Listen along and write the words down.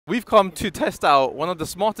We've come to test out one of the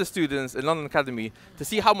smartest students in London Academy to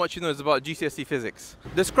see how much he knows about GCSE physics.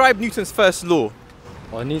 Describe Newton's first law.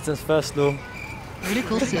 Oh, Newton's first law.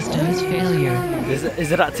 Critical systems failure.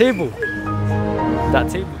 Is it that table? That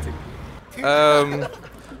table thing.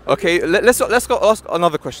 Okay, let's go ask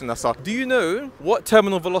another question, Nasa. Do you know what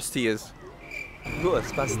terminal velocity is? No,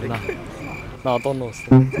 it's spastic. No, I don't know. Yes,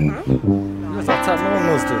 no one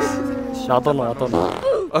knows this. No, I don't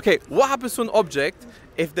know. Okay, what happens to an object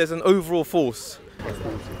if there's an overall force?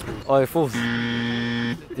 Oh, it falls.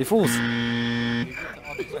 It falls.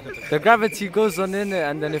 The gravity goes on in it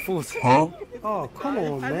and then it falls. Huh? Oh, come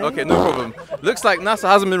on, man. Okay, no problem. Looks like NASA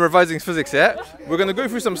hasn't been revising physics yet. We're going to go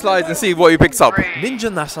through some slides and see what he picks up. Ninja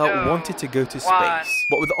NASA wanted to go to space,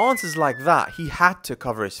 but with answers like that, he had to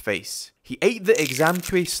cover his face. He ate the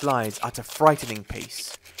ExamQA slides at a frightening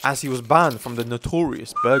pace, as he was banned from the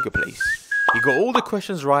notorious burger place. He got all the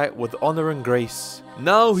questions right with honor and grace.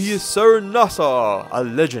 Now he is Sir NASA, a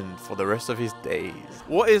legend for the rest of his days.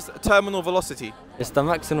 What is terminal velocity? It's the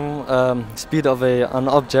maximum speed of an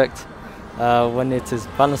object when it is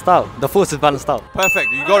balanced out. The force is balanced out.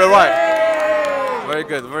 Perfect, you got it right. Very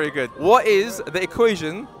good, very good. What is the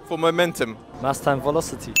equation for momentum? Mass times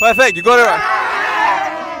velocity. Perfect, you got it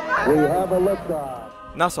right. We have a liftoff.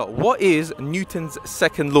 NASA, what is Newton's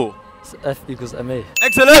second law? It's F equals ma.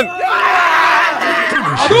 Excellent!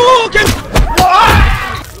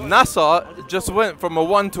 NASA just went from a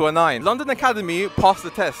 1 to a 9. London Academy passed the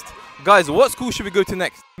test. Guys, what school should we go to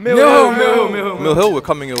next? Mill Hill. Mill Hill, we're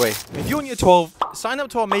coming your way. If you're in Year 12, sign up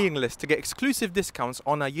to our mailing list to get exclusive discounts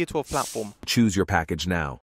on our Year 12 platform. Choose your package now.